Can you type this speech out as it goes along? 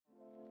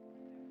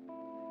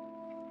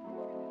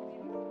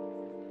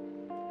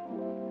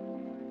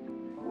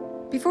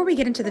Before we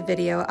get into the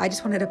video, I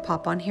just wanted to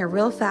pop on here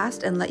real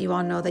fast and let you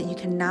all know that you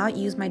can now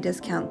use my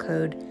discount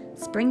code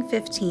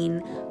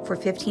SPRING15 for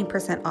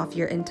 15% off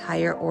your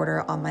entire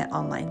order on my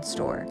online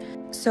store.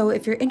 So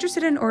if you're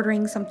interested in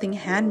ordering something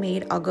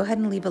handmade, I'll go ahead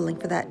and leave a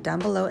link for that down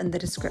below in the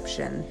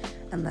description,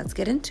 and let's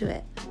get into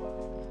it.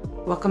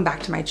 Welcome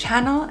back to my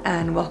channel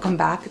and welcome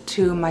back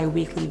to my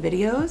weekly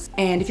videos.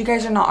 And if you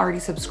guys are not already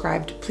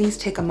subscribed, please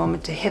take a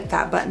moment to hit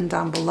that button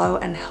down below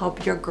and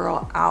help your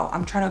girl out.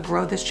 I'm trying to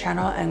grow this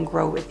channel and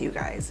grow with you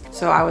guys.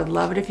 So I would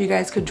love it if you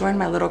guys could join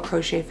my little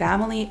crochet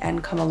family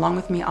and come along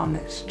with me on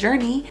this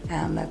journey,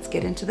 and let's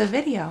get into the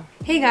video.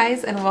 Hey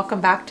guys, and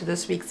welcome back to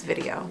this week's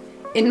video.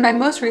 In my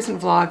most recent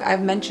vlog,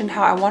 I've mentioned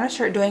how I want to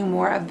start doing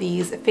more of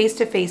these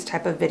face-to-face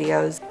type of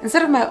videos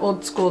instead of my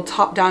old school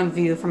top-down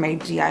view for my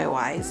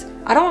DIYs.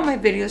 I don't want my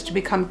videos to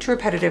become too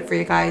repetitive for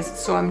you guys,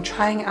 so I'm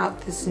trying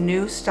out this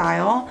new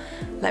style.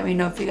 Let me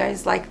know if you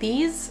guys like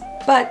these.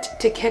 But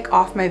to kick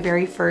off my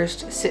very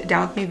first sit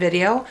down with me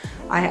video,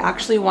 I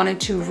actually wanted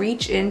to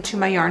reach into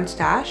my yarn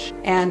stash,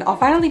 and I'll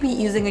finally be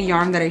using a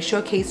yarn that I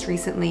showcased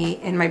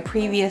recently in my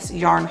previous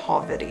yarn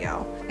haul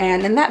video.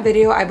 And in that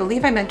video, I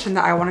believe I mentioned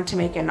that I wanted to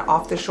make an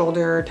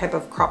off-the-shoulder type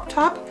of crop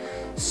top.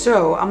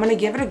 So I'm gonna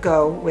give it a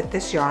go with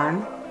this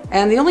yarn.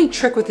 And the only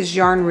trick with this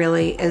yarn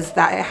really is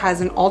that it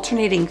has an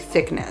alternating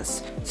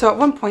thickness. So at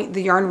one point,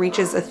 the yarn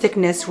reaches a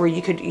thickness where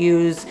you could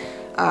use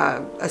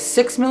a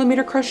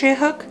 6mm crochet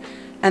hook,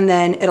 and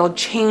then it'll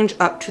change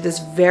up to this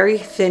very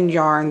thin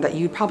yarn that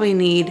you probably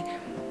need,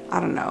 I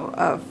don't know,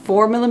 a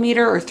 4mm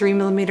or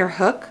 3mm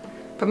hook.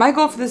 But my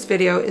goal for this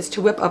video is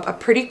to whip up a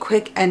pretty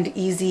quick and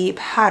easy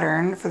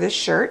pattern for this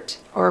shirt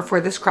or for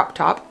this crop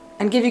top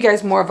and give you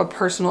guys more of a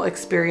personal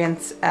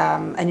experience,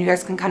 and you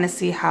guys can kind of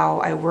see how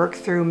I work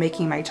through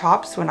making my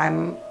tops when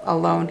I'm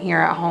alone here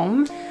at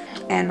home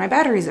and my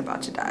battery's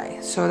about to die.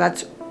 So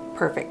that's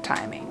perfect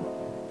timing.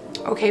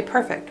 Okay,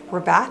 perfect. We're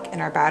back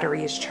and our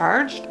battery is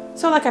charged.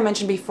 So like I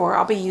mentioned before,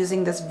 I'll be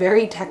using this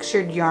very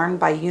textured yarn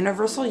by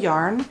Universal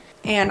Yarn.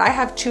 And I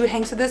have two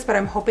hanks of this, but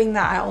I'm hoping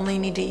that I only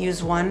need to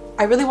use one.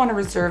 I really want to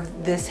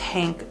reserve this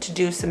hank to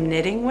do some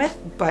knitting with,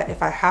 but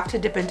if I have to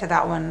dip into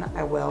that one,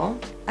 I will.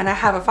 And I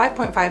have a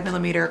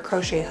 5.5mm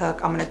crochet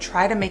hook. I'm going to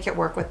try to make it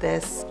work with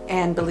this.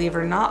 And believe it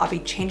or not, I'll be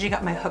changing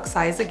up my hook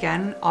size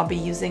again. I'll be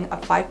using a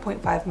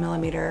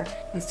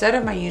 5.5mm instead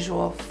of my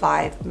usual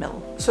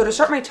 5mm. So to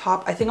start my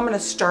top, I think I'm going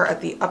to start at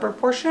the upper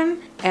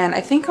portion. And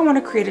I think I want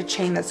to create a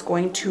chain that's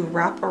going to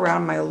wrap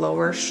around my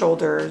lower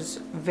shoulders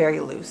very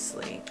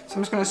loosely. So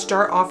I'm just going to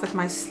start off with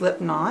my slip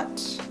knot.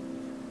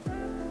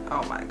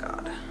 Oh my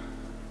god.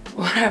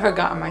 What have I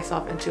gotten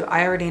myself into?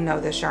 I already know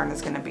this yarn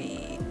is going to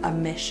be a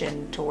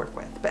mission to work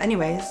with. But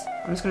anyways,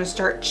 I'm just going to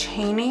start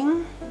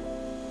chaining.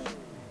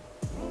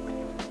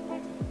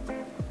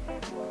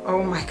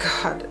 Oh my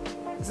god.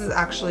 This is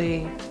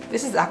actually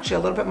a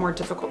little bit more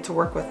difficult to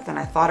work with than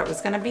I thought it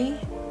was going to be.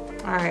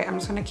 All right, I'm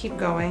just going to keep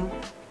going.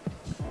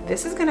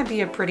 This is going to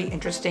be a pretty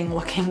interesting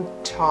looking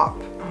top.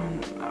 Oh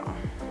no.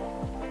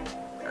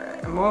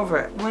 I'm over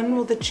it. When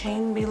will the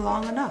chain be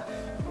long enough?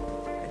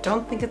 I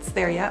don't think it's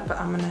there yet, but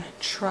I'm gonna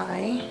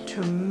try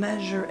to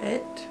measure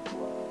it.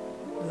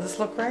 Does this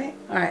look right?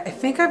 All right, I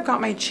think I've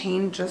got my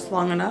chain just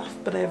long enough,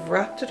 but I've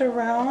wrapped it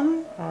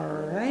around. All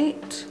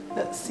right,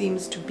 that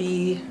seems to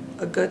be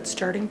a good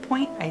starting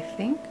point, I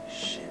think.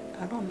 Shit,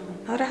 I don't know.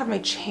 Now that I have my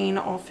chain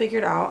all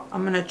figured out,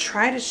 I'm gonna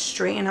try to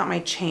straighten out my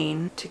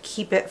chain to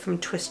keep it from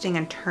twisting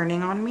and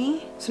turning on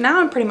me. So now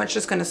I'm pretty much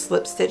just gonna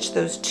slip stitch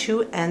those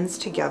two ends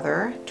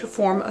together to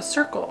form a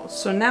circle.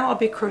 So now I'll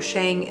be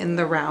crocheting in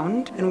the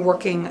round and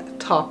working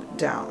top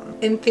down.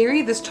 In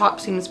theory, this top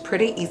seems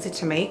pretty easy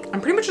to make.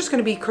 I'm pretty much just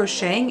gonna be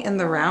crocheting in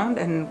the round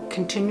and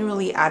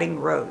continually adding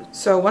rows.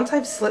 So once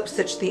I've slip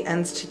stitched the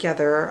ends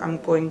together, I'm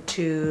going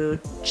to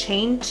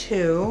chain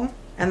 2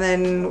 and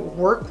then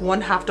work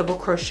 1/2 double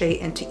crochet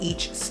into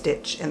each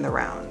stitch in the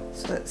round.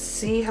 So let's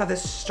see how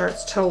this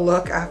starts to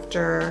look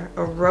after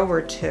a row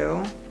or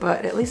two.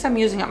 But at least I'm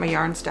using up my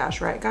yarn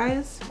stash, right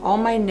guys? All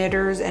my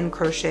knitters and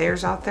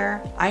crocheters out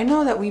there, I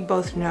know that we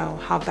both know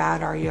how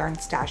bad our yarn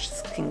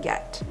stashes can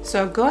get.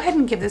 So go ahead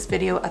and give this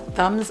video a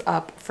thumbs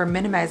up for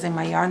minimizing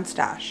my yarn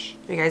stash.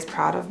 Are you guys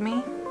proud of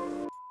me?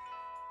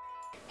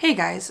 Hey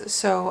guys,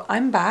 so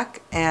I'm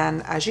back,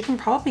 and as you can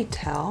probably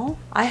tell,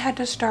 I had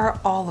to start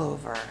all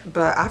over.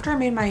 But after I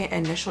made my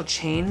initial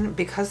chain,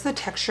 because the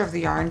texture of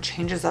the yarn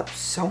changes up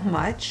so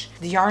much,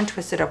 the yarn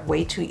twisted up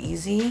way too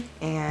easy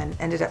and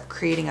ended up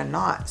creating a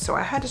knot. So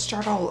I had to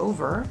start all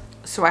over.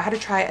 So I had to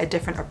try a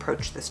different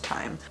approach this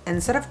time.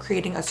 Instead of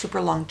creating a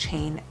super long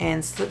chain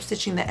and slip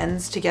stitching the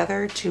ends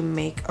together to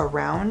make a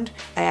round,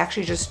 I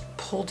actually just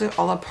pulled it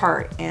all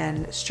apart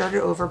and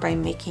started over by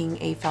making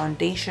a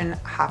foundation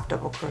 1/2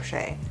 double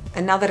crochet.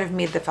 And now that I've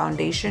made the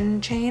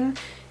foundation chain,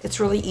 it's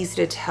really easy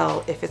to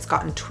tell if it's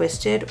gotten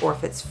twisted or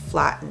if it's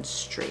flat and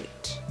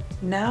straight.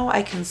 Now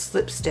I can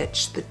slip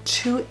stitch the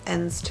two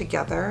ends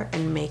together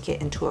and make it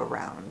into a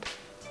round.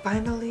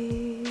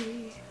 Finally.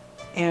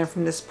 And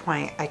from this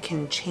point I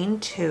can chain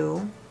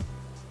 2,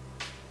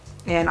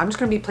 and I'm just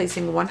going to be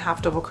placing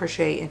 1/2 double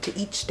crochet into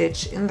each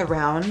stitch in the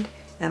round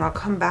and I'll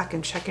come back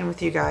and check in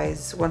with you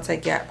guys once I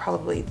get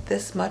probably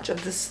this much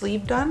of the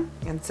sleeve done.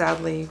 And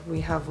sadly,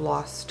 we have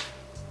lost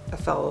a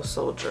fellow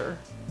soldier.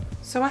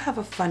 So I have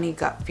a funny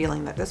gut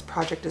feeling that this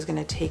project is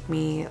gonna take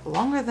me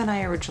longer than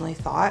I originally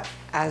thought,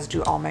 as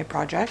do all my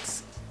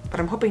projects. But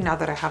I'm hoping now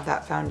that I have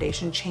that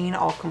foundation chain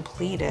all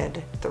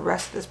completed, the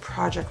rest of this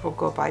project will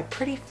go by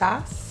pretty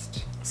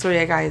fast. So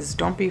yeah guys,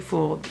 don't be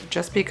fooled.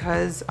 Just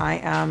because I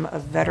am a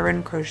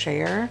veteran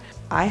crocheter,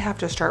 I have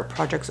to start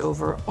projects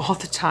over all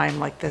the time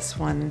like this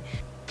one.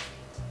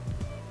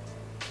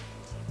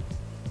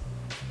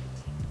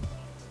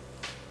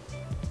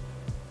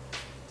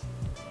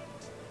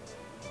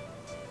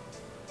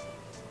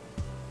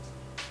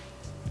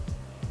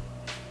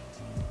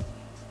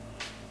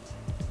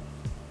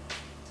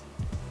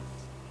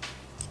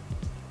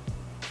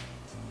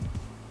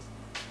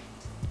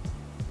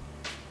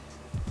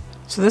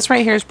 So this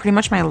right here is pretty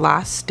much my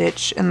last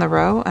stitch in the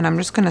row, and I'm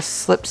just gonna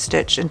slip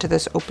stitch into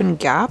this open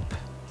gap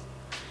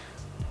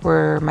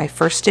where my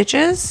first stitch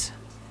is.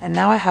 And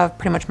now I have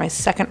pretty much my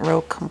second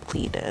row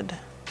completed.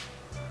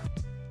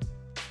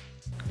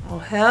 Oh,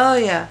 hell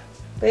yeah.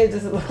 Babe,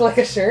 does it look like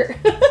a shirt?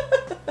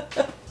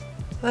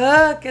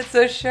 Look, it's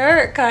a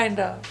shirt, kind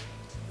of.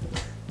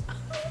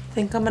 I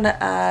think I'm gonna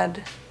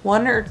add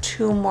 1 or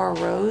 2 more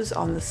rows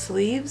on the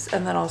sleeves,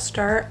 and then I'll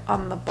start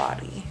on the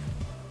body.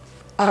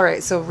 All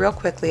right, so real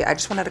quickly, I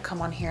just wanted to come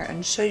on here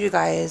and show you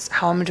guys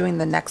how I'm doing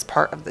the next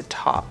part of the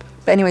top.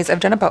 But anyways, I've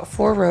done about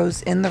 4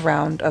 rows in the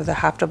round of the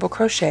half double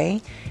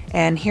crochet,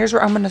 and here's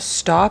where I'm gonna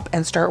stop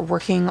and start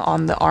working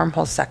on the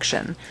armhole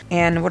section.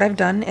 And what I've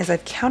done is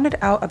I've counted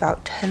out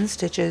about 10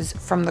 stitches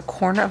from the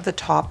corner of the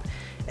top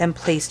and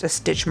placed a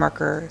stitch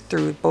marker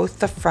through both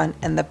the front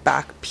and the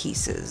back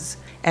pieces.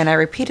 And I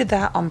repeated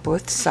that on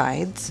both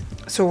sides.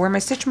 So where my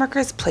stitch marker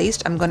is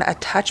placed, I'm gonna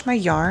attach my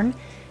yarn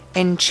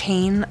and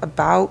chain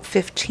about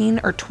 15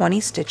 or 20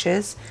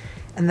 stitches,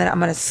 and then I'm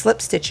gonna slip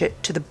stitch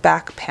it to the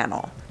back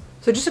panel.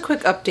 So just a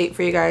quick update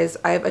for you guys.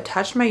 I've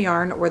attached my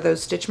yarn where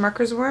those stitch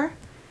markers were,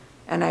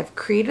 and I've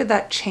created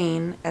that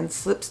chain and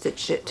slip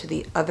stitched it to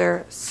the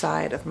other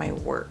side of my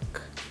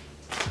work.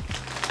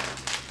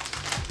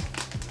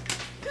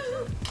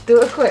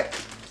 Do it quick.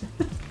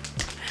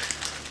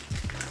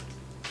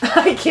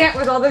 I can't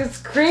with all those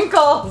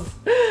crinkles.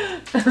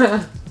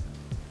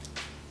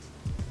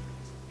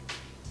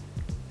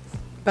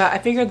 But I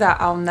figured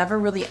that I'll never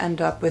really end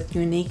up with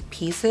unique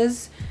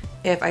pieces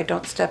if I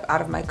don't step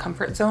out of my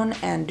comfort zone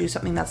and do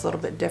something that's a little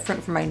bit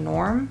different from my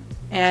norm.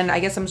 And I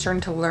guess I'm starting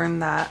to learn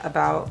that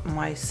about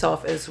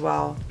myself as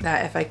well,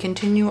 that if I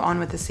continue on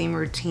with the same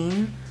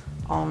routine,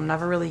 I'll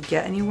never really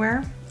get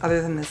anywhere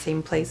other than the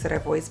same place that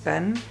I've always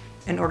been.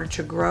 In order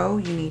to grow,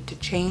 you need to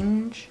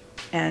change.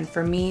 And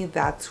for me,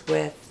 that's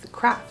with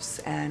crafts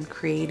and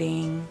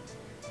creating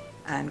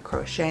and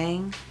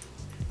crocheting.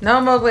 No,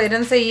 Mowgli, I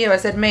didn't say you, I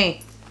said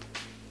me.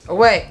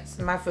 Away, this is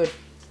my food.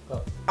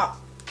 Oh. All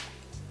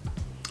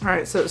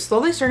right, so it's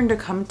slowly starting to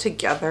come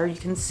together. You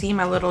can see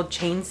my little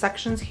chain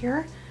sections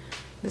here.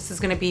 This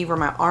is gonna be where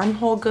my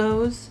armhole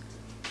goes.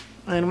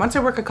 And once I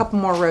work a couple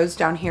more rows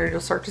down here,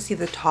 you'll start to see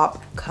the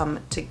top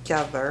come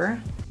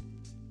together.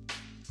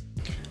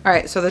 All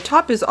right, so the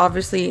top is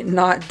obviously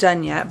not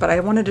done yet, but I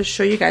wanted to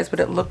show you guys what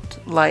it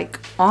looked like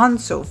on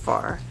so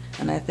far.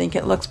 And I think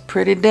it looks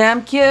pretty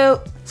damn cute.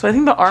 So I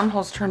think the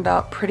armholes turned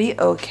out pretty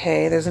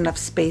okay. There's enough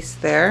space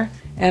there.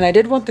 And I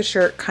did want the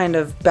shirt kind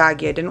of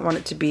baggy. I didn't want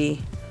it to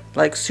be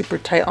like super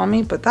tight on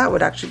me, but that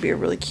would actually be a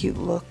really cute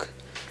look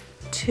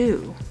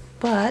too.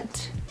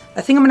 But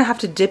I think I'm gonna have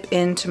to dip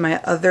into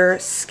my other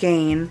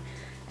skein,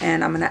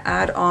 and I'm gonna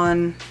add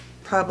on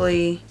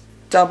probably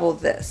double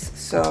this.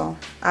 So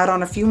add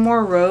on a few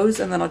more rows,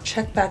 and then I'll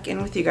check back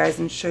in with you guys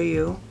and show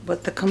you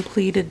what the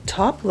completed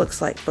top looks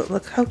like. But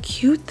look how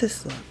cute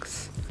this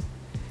looks.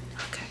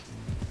 Okay.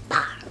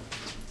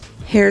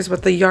 Here's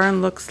what the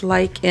yarn looks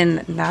like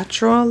in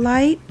natural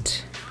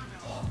light.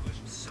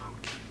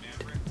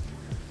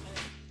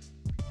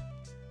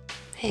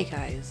 Hey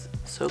guys,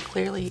 so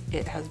clearly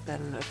it has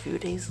been a few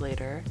days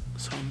later,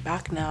 so I'm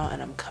back now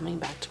and I'm coming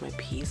back to my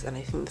piece, and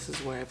I think this is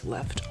where I've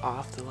left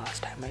off the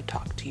last time I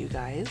talked to you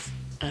guys.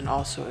 And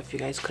also, if you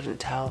guys couldn't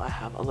tell, I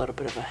have a little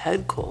bit of a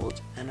head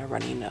cold and a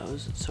runny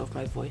nose, so if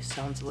my voice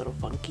sounds a little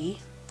funky,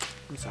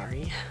 I'm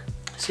sorry.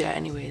 So yeah,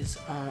 anyways,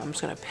 I'm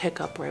just gonna pick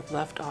up where I've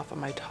left off on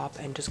my top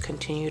and just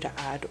continue to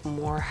add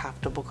more half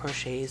double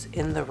crochets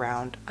in the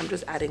round. I'm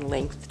just adding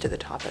length to the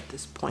top at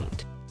this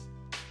point.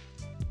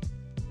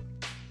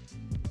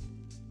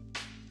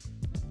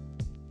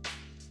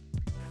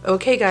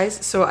 Okay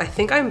guys, so I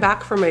think I'm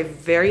back for my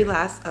very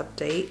last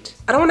update.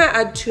 I don't want to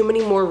add too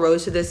many more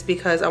rows to this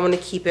because I want to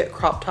keep it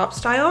crop top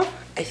style.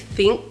 I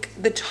think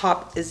the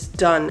top is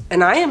done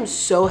and I am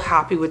so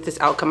happy with this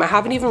outcome. I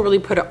haven't even really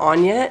put it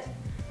on yet,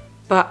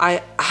 but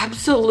I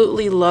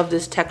absolutely love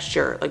this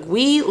texture. Like,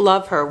 we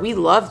love her, we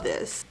love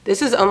this.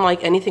 This is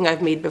unlike anything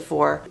I've made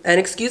before. And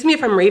excuse me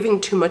if I'm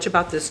raving too much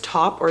about this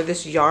top or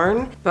this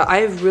yarn, but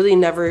I've really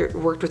never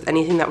worked with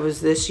anything that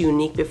was this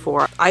unique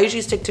before. I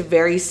usually stick to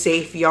very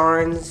safe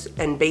yarns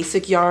and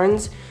basic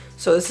yarns.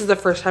 So this is the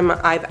first time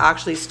I've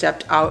actually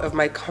stepped out of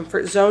my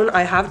comfort zone.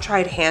 I have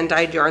tried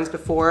hand-dyed yarns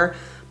before,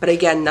 but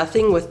again,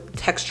 nothing with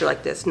texture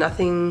like this,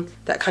 nothing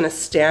that kind of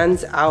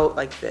stands out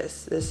like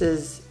this. This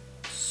is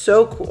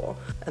so cool.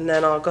 And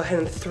then I'll go ahead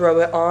and throw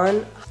it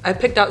on. I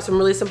picked out some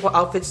really simple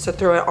outfits to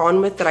throw it on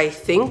with that I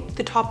think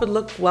the top would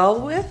look well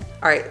with.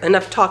 All right,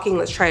 enough talking,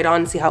 let's try it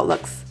on and see how it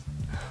looks.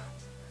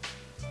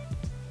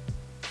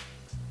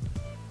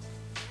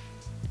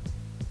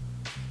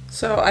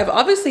 So I've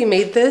obviously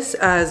made this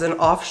as an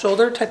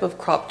off-shoulder type of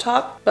crop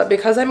top, but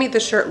because I made the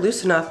shirt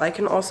loose enough, I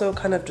can also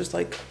kind of just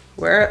like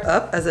wear it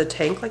up as a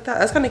tank like that.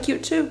 That's kind of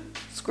cute too.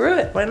 Screw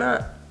it, why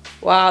not?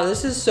 Wow,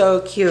 this is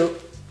so cute.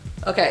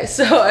 Okay,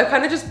 so I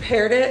kind of just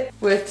paired it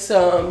with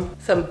some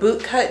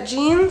boot cut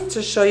jeans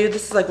to show you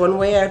this is like one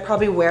way I'd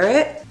probably wear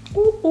it.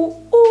 Ooh,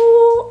 ooh,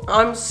 ooh.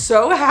 I'm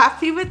so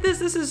happy with this.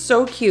 This is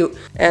so cute.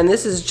 And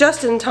this is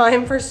just in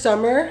time for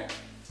summer.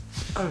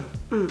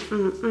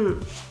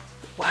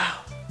 Wow.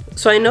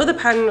 So I know the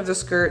pattern of the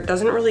skirt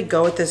doesn't really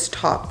go with this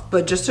top,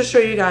 but just to show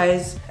you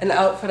guys an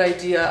outfit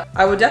idea,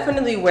 I would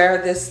definitely wear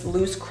this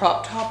loose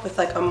crop top with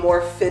like a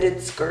more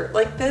fitted skirt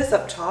like this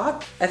up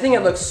top. I think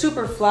it looks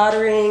super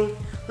flattering,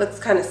 looks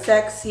kind of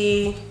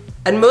sexy.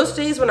 And most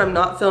days when I'm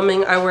not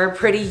filming, I wear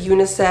pretty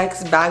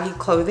unisex, baggy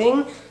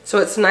clothing. So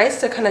it's nice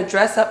to kind of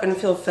dress up and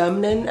feel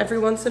feminine every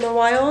once in a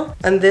while.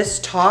 And this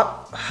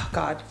top, oh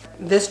God,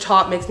 this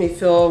top makes me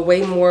feel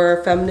way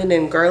more feminine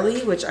and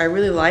girly, which I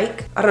really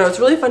like. I don't know, it's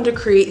really fun to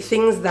create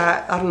things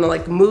that, I don't know,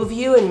 like move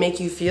you and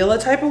make you feel a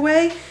type of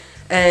way.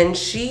 And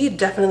she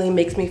definitely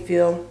makes me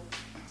feel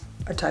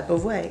a type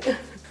of way.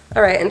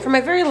 All right, and for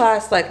my very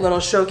last like little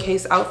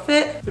showcase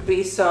outfit would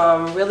be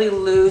some really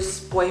loose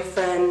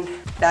boyfriend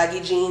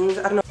baggy jeans.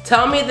 I don't know.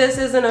 Tell me this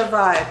isn't a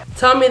vibe.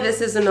 Tell me this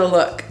isn't a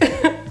look.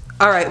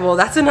 All right, well,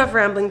 that's enough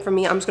rambling for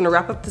me. I'm just gonna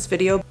wrap up this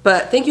video,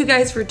 but thank you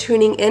guys for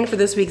tuning in for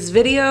this week's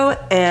video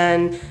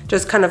and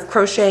just kind of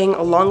crocheting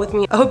along with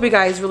me. I hope you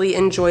guys really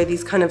enjoy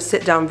these kind of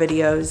sit down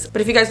videos.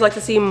 But if you guys would like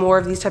to see more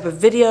of these type of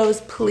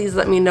videos, please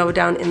let me know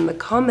down in the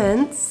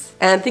comments.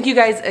 And thank you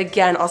guys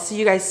again. I'll see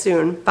you guys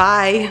soon.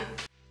 Bye.